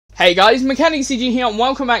Hey guys, Mechanic CG here and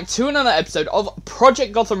welcome back to another episode of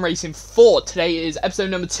Project Gotham Racing 4. Today is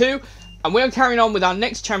episode number 2 and we are carrying on with our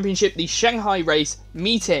next championship, the Shanghai race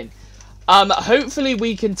meeting. Hopefully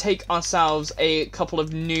we can take ourselves a couple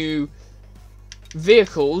of new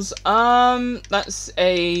vehicles. That's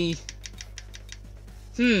a...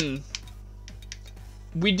 We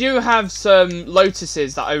do have some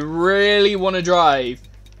Lotuses that I really want to drive,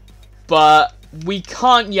 but we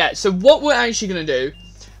can't yet. So what we're actually going to do,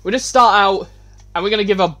 we're going to start out and we're going to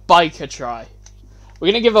give a bike a try. We're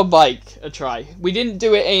going to give a bike a try. We didn't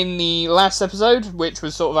do it in the last episode, which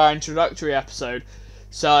was sort of our introductory episode.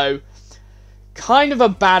 So, kind of a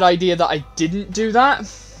bad idea that I didn't do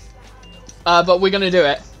that. But we're going to do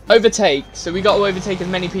it. Overtake. So we got to overtake as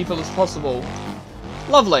many people as possible.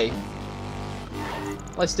 Lovely.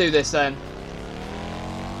 Let's do this then.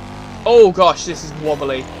 Oh gosh, this is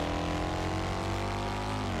wobbly.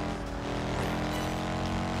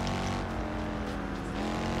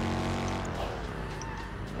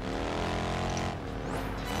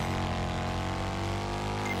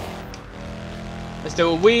 Let's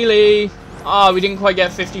do a wheelie. Ah, we didn't quite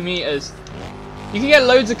get 50 meters. You can get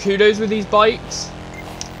loads of kudos with these bikes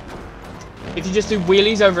if you just do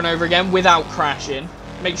wheelies over and over again without crashing.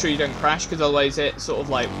 Make sure you don't crash, because otherwise it sort of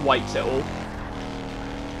like wipes it all.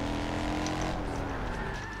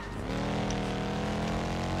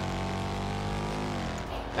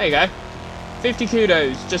 There you go. 50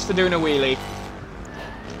 kudos just for doing a wheelie.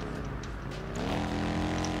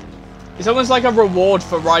 It's almost like a reward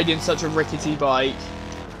for riding such a rickety bike.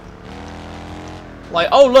 Like,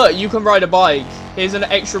 oh look, you can ride a bike. Here's an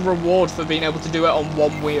extra reward for being able to do it on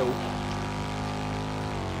one wheel.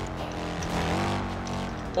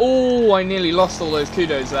 Oh, I nearly lost all those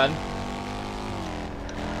kudos then.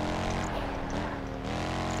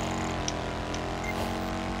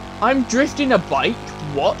 I'm drifting a bike?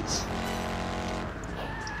 What?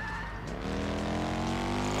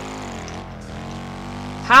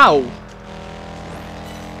 How?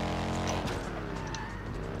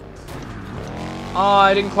 Ah,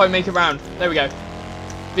 I didn't quite make it round. There we go.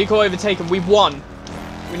 Vehicle overtaken. We've won.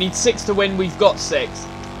 We need 6 to win. We've got 6.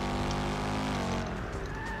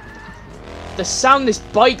 The sound this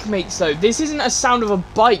bike makes, though. This isn't a sound of a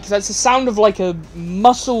bike. That's the sound of, like, a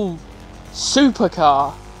muscle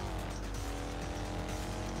supercar.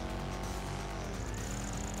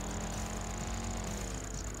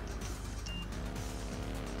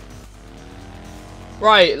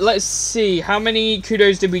 Right, let's see. How many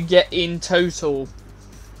kudos did we get in total?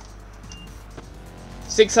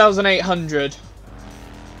 6,800.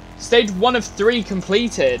 Stage 1 of 3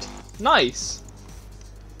 completed. Nice.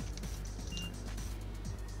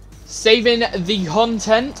 Saving the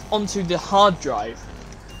content onto the hard drive.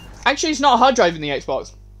 Actually, it's not a hard drive in the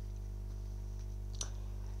Xbox.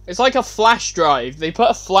 It's like a flash drive. They put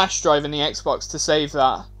a flash drive in the Xbox to save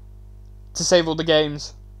that. To save all the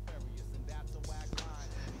games.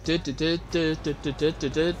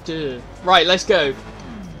 Right, let's go.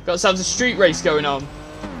 Got ourselves a street race going on.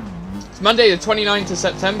 It's Monday the 29th of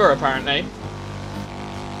September, apparently.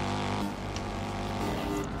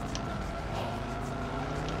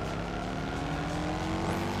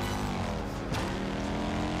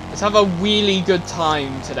 Let's have a really good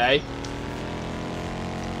time today.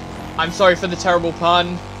 I'm sorry for the terrible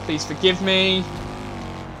pun. Please forgive me.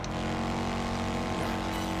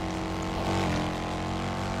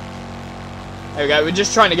 There we go, we're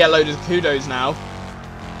just trying to get loads of kudos now.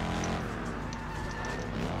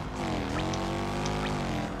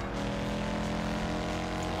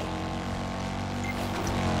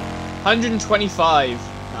 $125.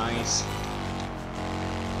 Nice.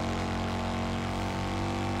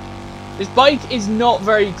 This bike is not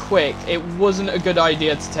very quick. It wasn't a good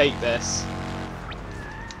idea to take this.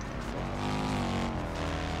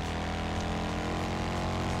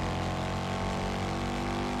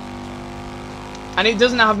 And it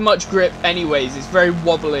doesn't have much grip anyways, it's very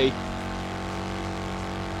wobbly.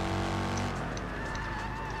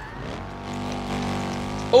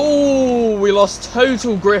 Oh, we lost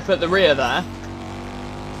total grip at the rear there.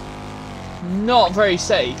 Not very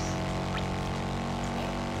safe.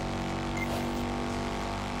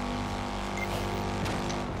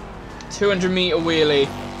 $200-meter wheelie.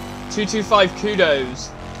 225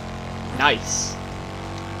 kudos. Nice.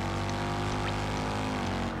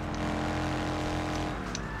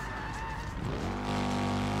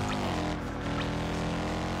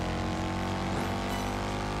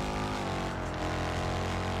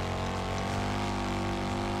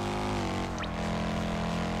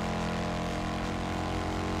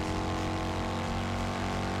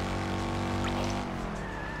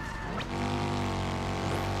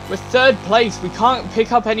 We're third place. We can't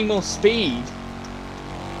pick up any more speed.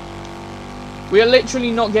 We are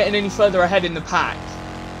literally not getting any further ahead in the pack.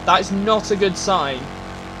 That is not a good sign.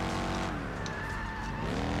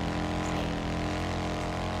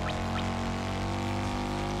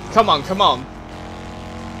 Come on, come on.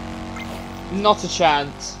 Not a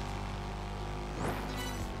chance.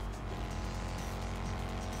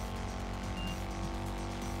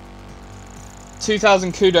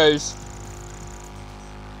 $2,000 kudos.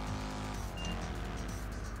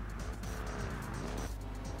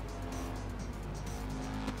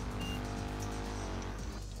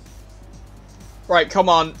 Right, come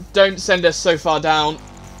on. Don't send us so far down.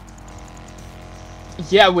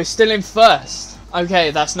 Yeah, we're still in first.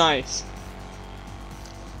 Okay, that's nice.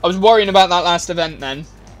 I was worrying about that last event then.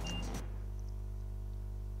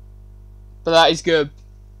 But that is good.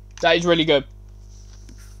 That is really good.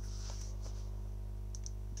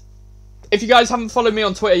 If you guys haven't followed me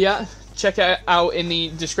on Twitter yet, check it out in the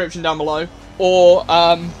description down below. Or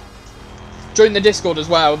join the Discord as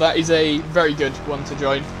well. That is a very good one to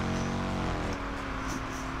join.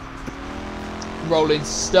 Rolling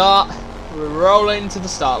start. We're rolling to the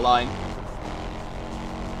start line.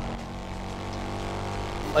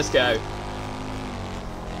 Let's go.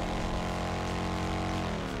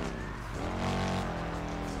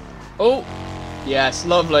 Oh, yes,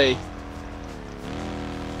 lovely.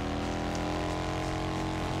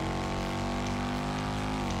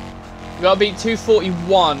 We gotta beat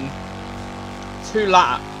 2:41. 2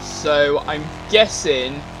 laps, so I'm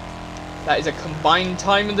guessing that is a combined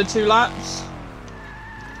time of the 2 laps.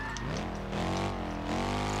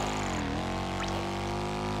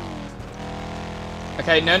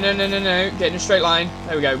 Okay, no. Get in a straight line.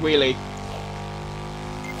 There we go, wheelie.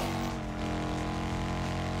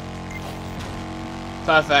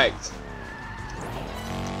 Perfect.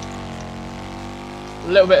 A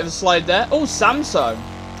little bit of a slide there. Oh, Samsung.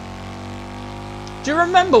 Do you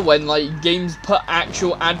remember when, like, games put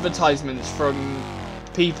actual advertisements from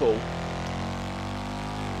people?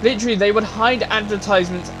 Literally, they would hide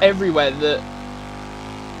advertisements everywhere that...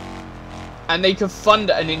 And they could fund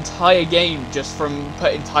an entire game just from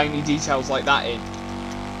putting tiny details like that in.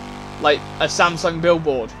 Like a Samsung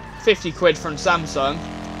billboard. 50 quid from Samsung.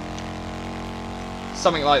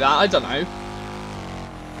 Something like that, I don't know.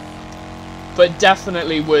 But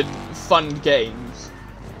definitely would fund games.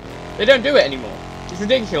 They don't do it anymore. It's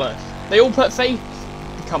ridiculous. They all put fake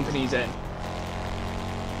companies in.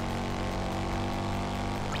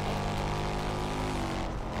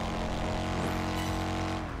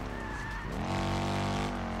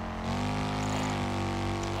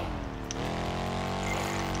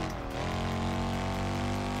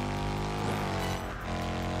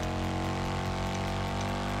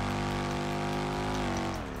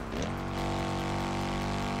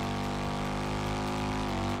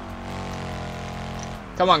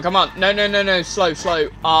 Come on, come on. No. Slow.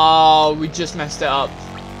 Oh, we just messed it up.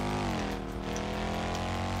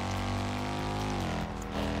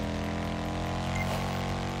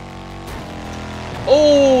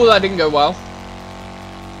 Oh, that didn't go well.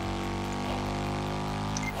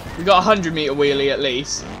 We got a 100-meter wheelie at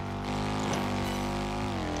least.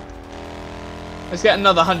 Let's get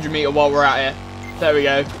another 100-meter while we're at it. There we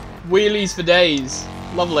go. Wheelies for days.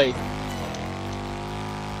 Lovely.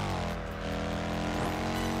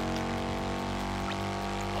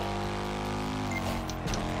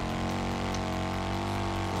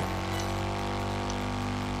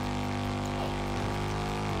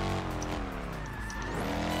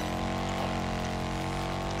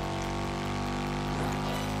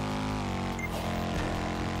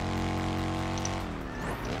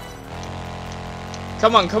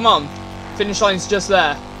 Come on. Finish line's just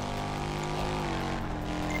there.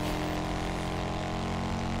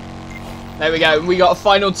 There we go. We got a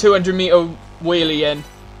final 200-meter wheelie in.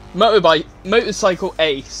 Motorcycle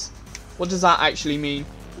ace. What does that actually mean?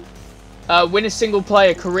 Win a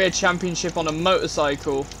single-player career championship on a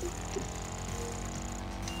motorcycle.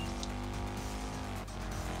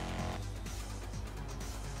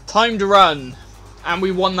 Timed run. And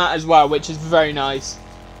we won that as well, which is very nice.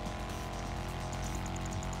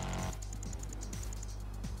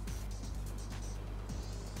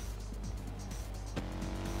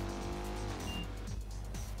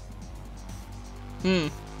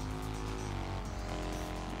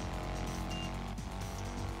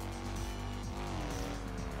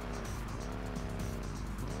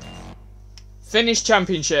 Finish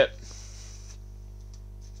championship.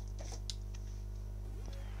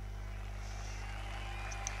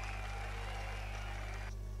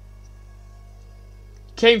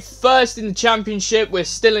 Came first in the championship. We're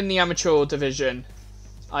still in the amateur division.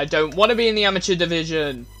 I don't want to be in the amateur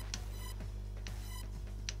division.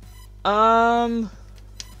 Helmet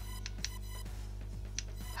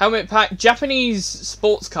pack. Japanese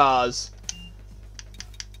sports cars.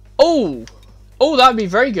 Oh! Oh, that would be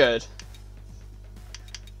very good.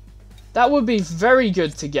 That would be very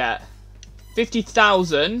good to get.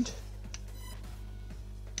 50,000.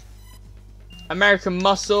 American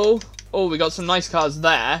Muscle. Oh, we got some nice cars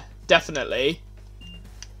there. Definitely.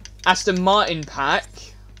 Aston Martin pack.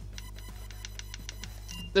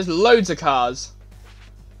 There's loads of cars.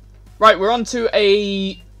 Right, we're on to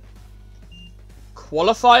a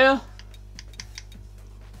qualifier.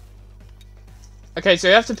 Okay, so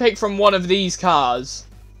you have to pick from one of these cars.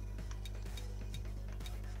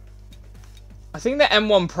 I think the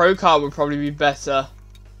M1 Pro car would probably be better.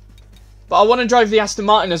 But I want to drive the Aston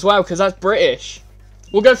Martin as well, because that's British.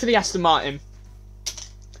 We'll go for the Aston Martin.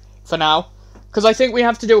 For now. Because I think we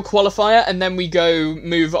have to do a qualifier, and then we go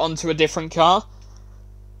move on to a different car.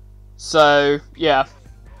 So, yeah.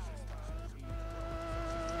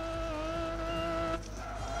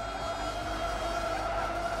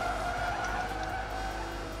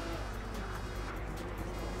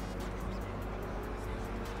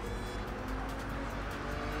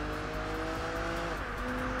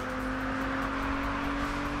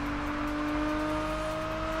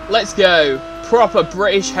 Let's go. Proper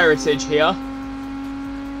British heritage here.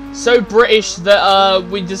 So British that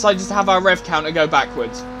we decided to have our rev counter go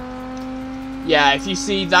backwards. Yeah, if you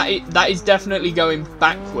see that, that is definitely going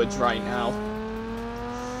backwards right now.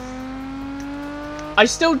 I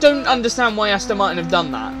still don't understand why Aston Martin have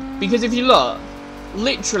done that. Because if you look,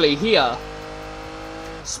 literally here,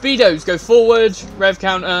 speedos go forward, rev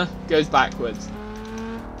counter goes backwards.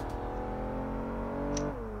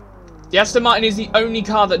 The Aston Martin is the only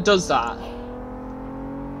car that does that.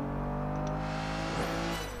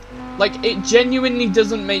 Like, it genuinely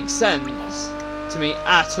doesn't make sense to me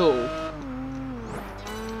at all.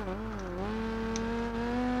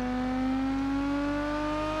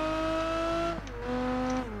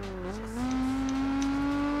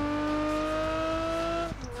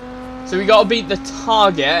 So we gotta beat the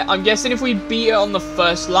target. I'm guessing if we beat it on the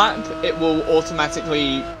first lap, it will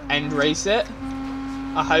automatically end race it.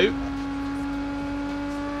 I hope.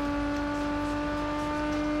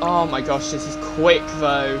 Oh my gosh, this is quick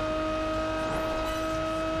though.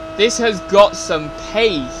 This has got some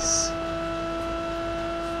pace.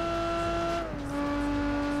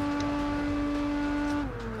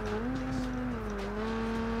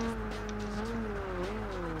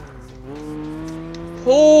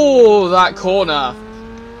 Oh, that corner.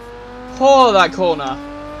 Oh, that corner.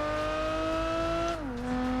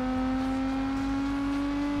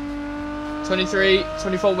 $23,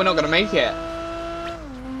 $24, we're not going to make it.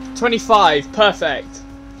 25, perfect.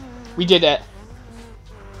 We did it.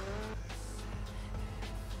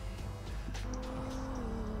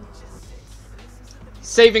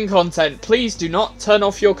 Saving content. Please do not turn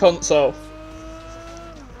off your console.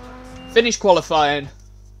 Finish qualifying.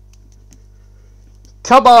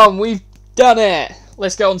 Come on, we've done it.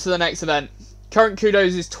 Let's go on to the next event. Current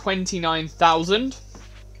kudos is 29,000.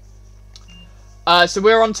 So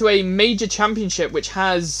we're on to a major championship which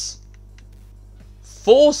has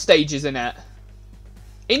 4 stages in it.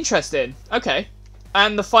 Interesting. Okay.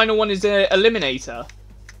 And the final one is an eliminator.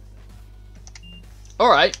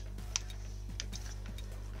 Alright.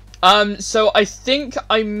 So I think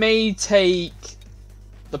I may take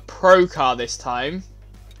the pro car this time.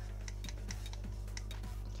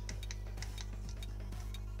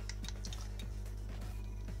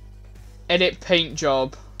 Edit paint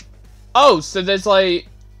job. Oh, so there's like...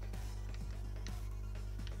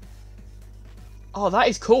 Oh, that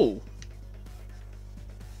is cool.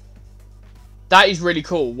 That is really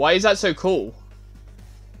cool. Why is that so cool?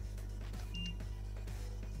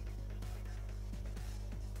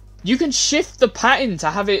 You can shift the pattern to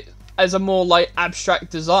have it as a more like abstract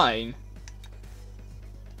design.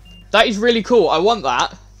 That is really cool. I want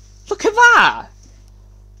that. Look at that.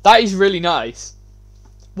 That is really nice.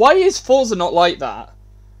 Why is Forza not like that?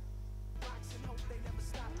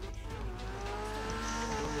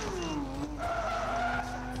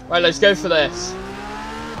 Right, let's go for this.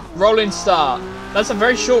 Rolling start. That's a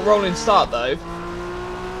very short rolling start though.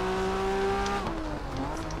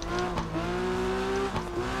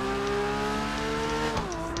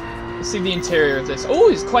 Let's see the interior of this. Oh,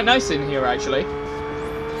 it's quite nice in here actually.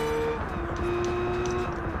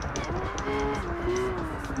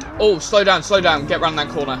 Oh, slow down, get round that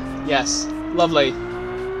corner. Yes, lovely.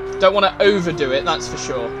 Don't want to overdo it, that's for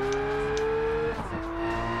sure.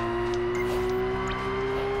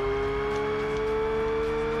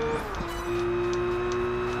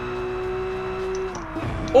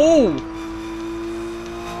 Oh!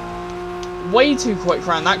 Way too quick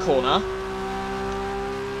around that corner.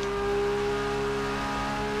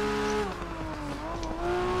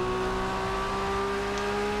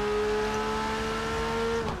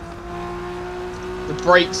 The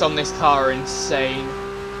brakes on this car are insane.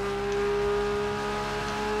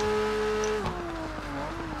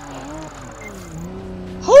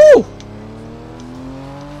 Whoo!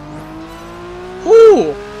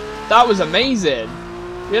 Whoo! That was amazing.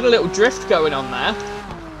 We had a little drift going on there.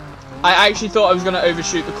 I actually thought I was going to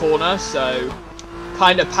overshoot the corner, so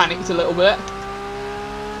kind of panicked a little bit.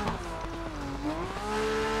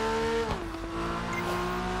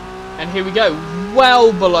 And here we go,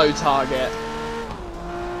 well below target.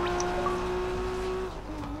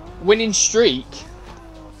 Winning streak.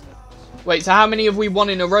 Wait, so how many have we won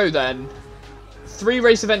in a row then? 3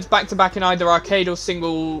 race events back to back in either arcade or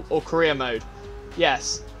single or career mode.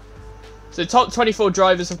 Yes. So top 24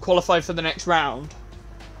 drivers have qualified for the next round.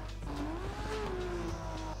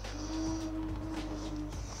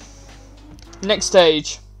 Next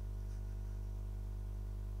stage.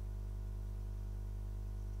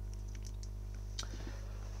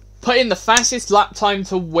 Put in the fastest lap time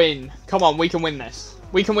to win. Come on, we can win this.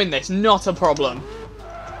 We can win this, not a problem.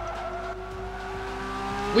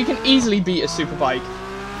 We can easily beat a superbike.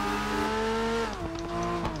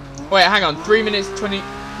 Wait, hang on. 3 minutes 20...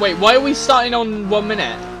 Wait, why are we starting on 1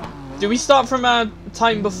 minute? Do we start from our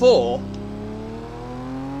time before?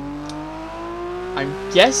 I'm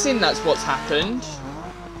guessing that's what's happened.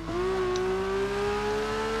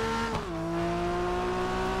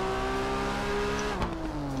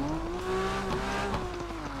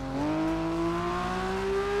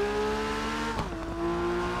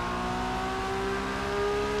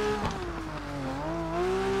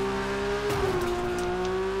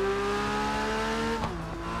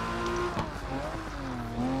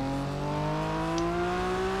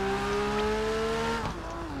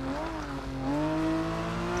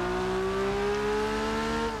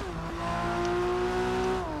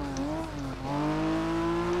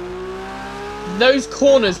 Those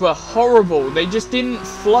corners were horrible. They just didn't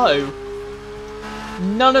flow.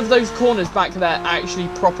 None of those corners back there actually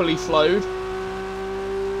properly flowed.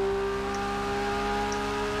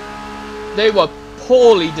 They were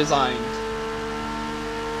poorly designed.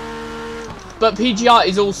 But PGR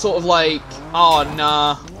is all sort of like, oh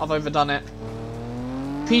nah, I've overdone it.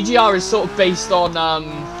 PGR is sort of based on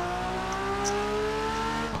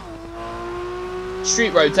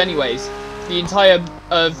street roads anyways. The entire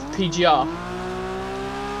of PGR.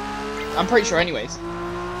 I'm pretty sure anyways.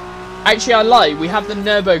 Actually, I lie. We have the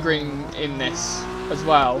Nürburgring in this as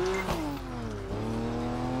well.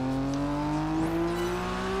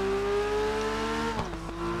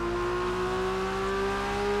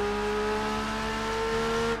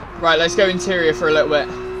 Right, let's go interior for a little bit.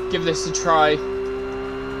 Give this a try.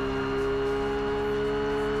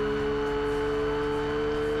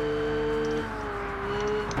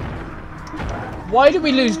 Why did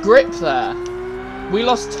we lose grip there? We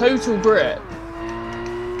lost total grip.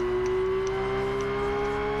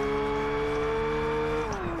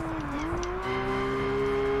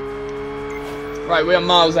 Right, we are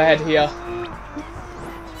miles ahead here.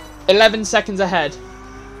 11 seconds ahead.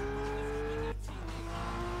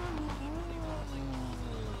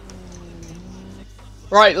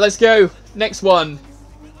 Right, let's go. Next one.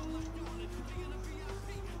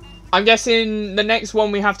 I'm guessing the next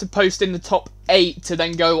one we have to post in the top 8 to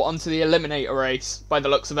then go onto the eliminator race, by the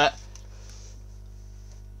looks of it.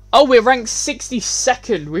 Oh, we're ranked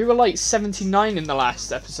 62nd. We were like 79 in the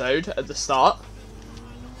last episode at the start.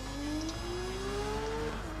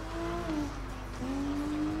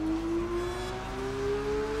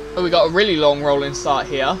 Oh, we got a really long rolling start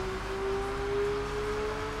here.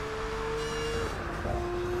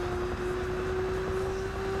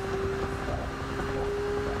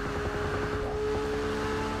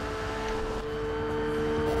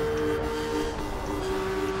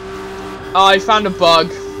 Oh, I found a bug.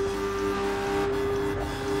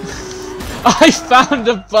 I found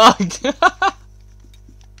a bug.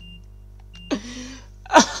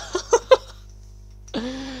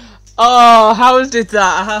 Oh, how did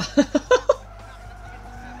that?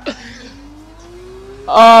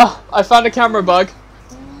 I found a camera bug.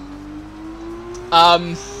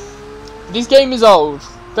 This game is old.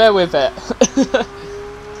 Bear with it.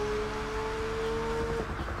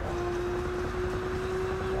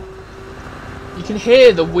 You can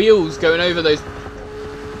hear the wheels going over those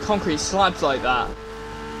concrete slabs like that.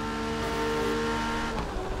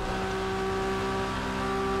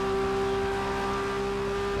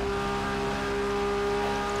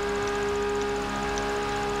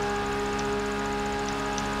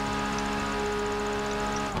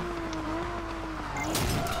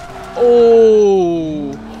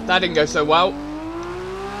 Oh, that didn't go so well.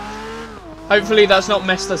 Hopefully that's not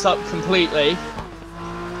messed us up completely.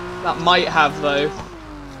 That might have, though.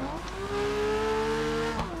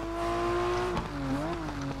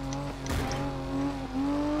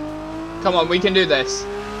 Come on, we can do this.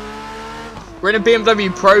 We're in a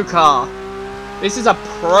BMW Pro car. This is a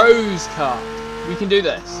pro's car. We can do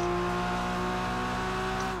this.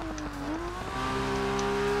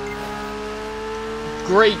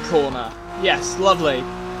 Great corner. Yes, lovely.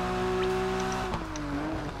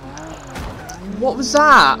 What was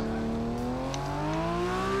that?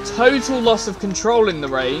 Total loss of control in the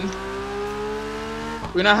rain.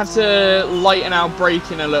 We're gonna have to lighten our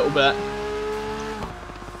braking a little bit.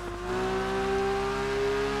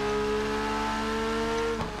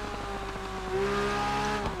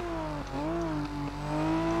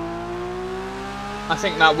 I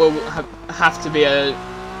think that will have to be a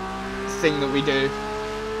thing that we do.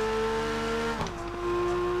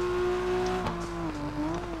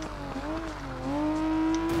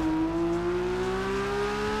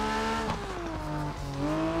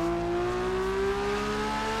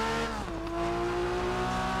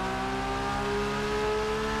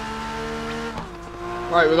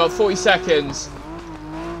 Right, we've got 40 seconds.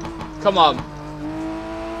 Come on.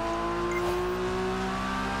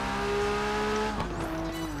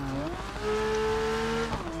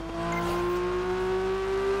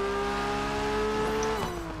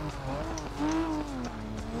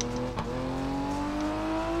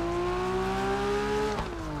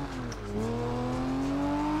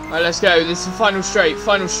 Right, let's go. This is the final straight.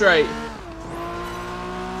 Final straight.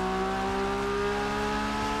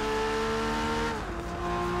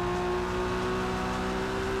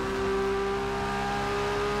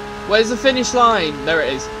 Where's the finish line? There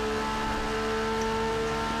it is.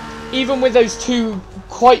 Even with those two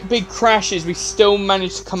quite big crashes, we still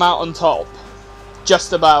managed to come out on top.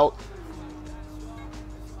 Just about.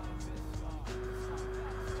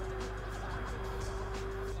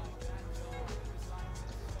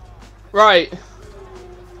 Right.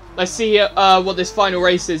 Let's see what this final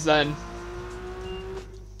race is then.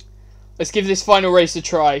 Let's give this final race a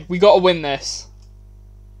try. We gotta win this.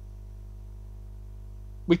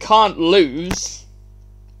 We can't lose.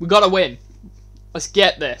 We gotta win. Let's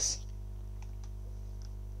get this.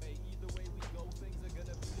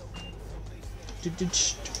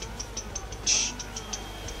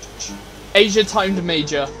 Asia timed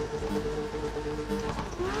major.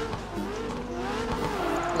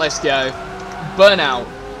 Let's go. Burnout.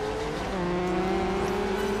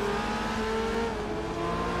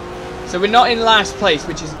 So we're not in last place,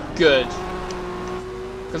 which is good.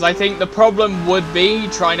 Because I think the problem would be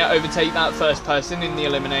trying to overtake that first person in the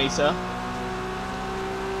eliminator.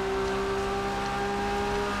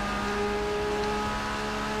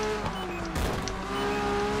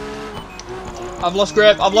 I've lost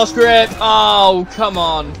grip. I've lost grip. Oh, come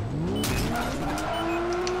on.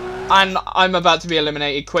 And I'm about to be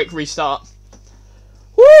eliminated. Quick restart.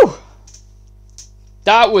 Woo!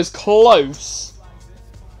 That was close.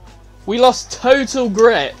 We lost total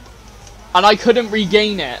grip. And I couldn't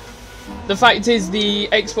regain it. The fact is, the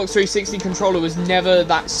Xbox 360 controller was never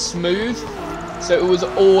that smooth. So it was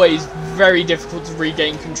always very difficult to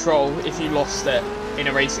regain control if you lost it in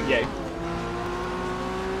a racing game.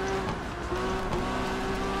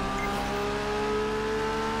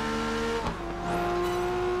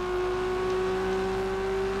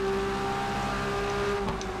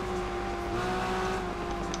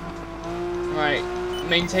 Right,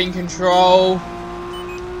 maintain control.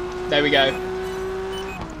 There we go.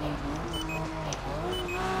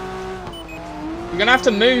 We're gonna have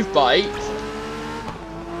to move, bike.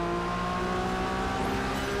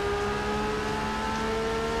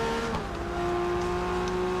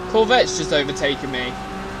 Corvette's just overtaken me.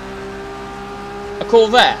 A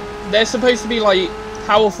Corvette? They're supposed to be, like,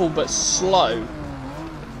 powerful but slow.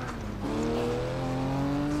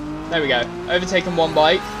 There we go. Overtaken one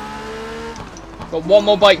bike. Got one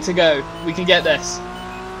more bike to go. We can get this.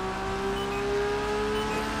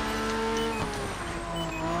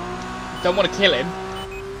 Don't want to kill him.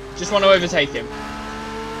 Just want to overtake him.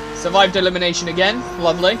 Survived elimination again.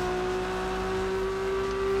 Lovely.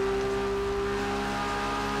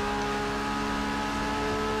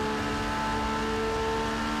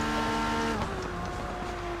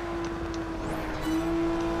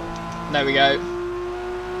 There we go.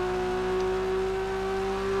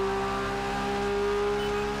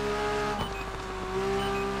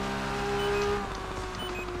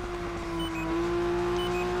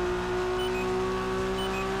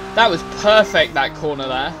 That was perfect, that corner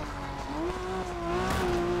there.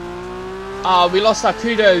 Ah, we lost our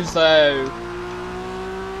kudos though.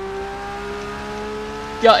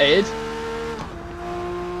 Gutted.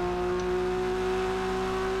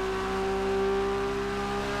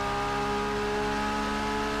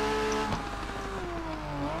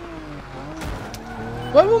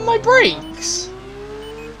 Where were my brakes?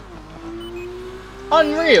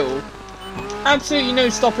 Unreal. Absolutely no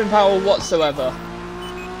stopping power whatsoever.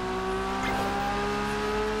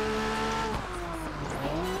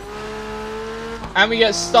 And we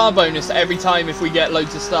get star bonus every time if we get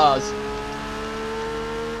loads of stars.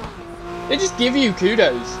 They just give you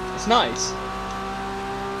kudos. It's nice.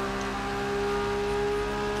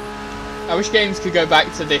 I wish games could go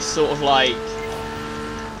back to this sort of like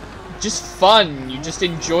just fun. You just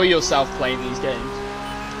enjoy yourself playing these games.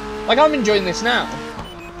 Like I'm enjoying this now.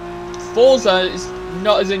 Forza is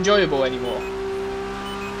not as enjoyable anymore.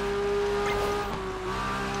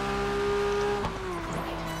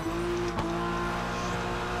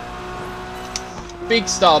 Big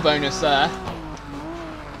star bonus there.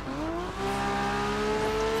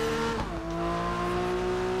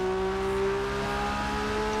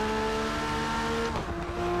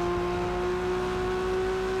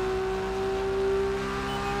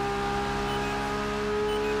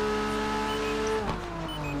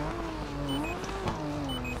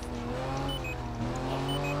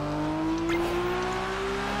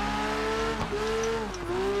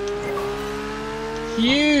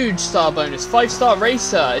 Huge star bonus, 5-star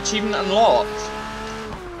racer, achievement unlocked.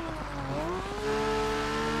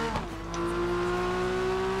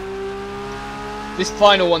 This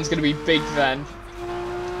final one's going to be big then.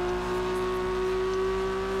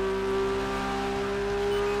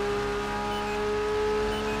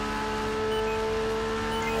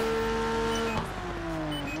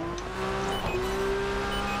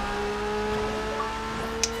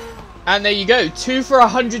 And there you go, 2 for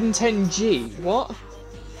 110G. What?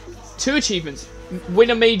 2 achievements. Win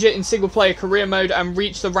a major in single player career mode and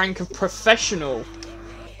reach the rank of professional.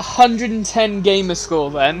 110 gamer score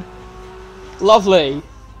then. Lovely.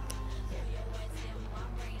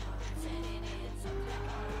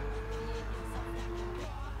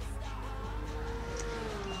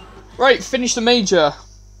 Right, finish the major.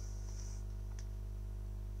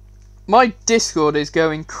 My Discord is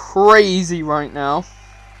going crazy right now.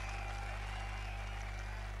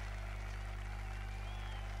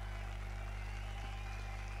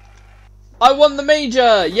 I won the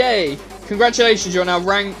major! Yay! Congratulations, you're now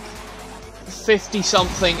rank 50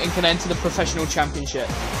 something and can enter the professional championship.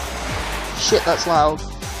 Shit, that's loud.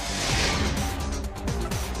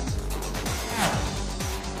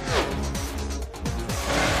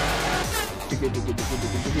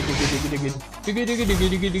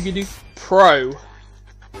 Pro.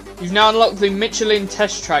 You've now unlocked the Michelin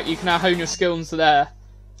test track. You can now hone your skills there.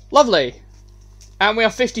 Lovely. And we are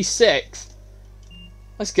 56.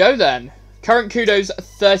 Let's go then. Current kudos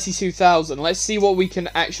 32,000. Let's see what we can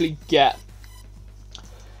actually get.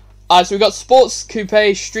 So we've got sports,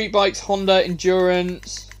 coupe, street bikes, Honda,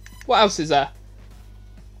 endurance. What else is there?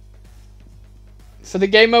 For the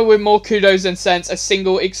gamer with more kudos than cents, a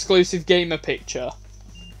single exclusive gamer picture.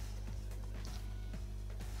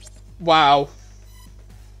 Wow.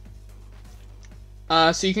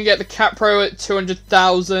 So you can get the Cat Pro at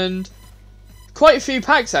 200,000. Quite a few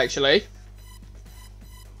packs actually.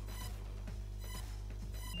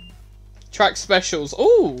 Track specials.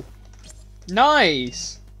 Ooh,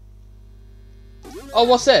 nice. Oh,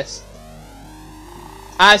 what's this?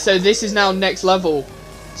 So this is now next level.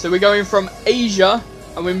 So we're going from Asia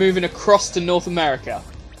and we're moving across to North America.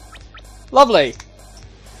 Lovely.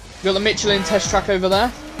 Got the Michelin test track over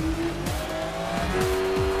there.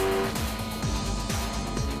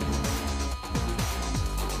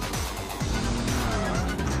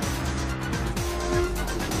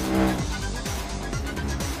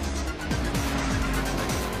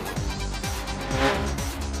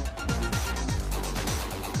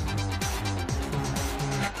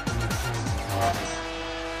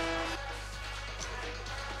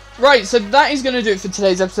 Right, so that is going to do it for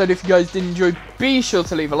today's episode. If you guys did enjoy, be sure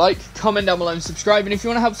to leave a like, comment down below and subscribe. And if you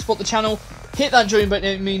want to help support the channel, hit that join button,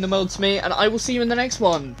 it would mean the world to me. And I will see you in the next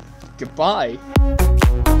one. Goodbye.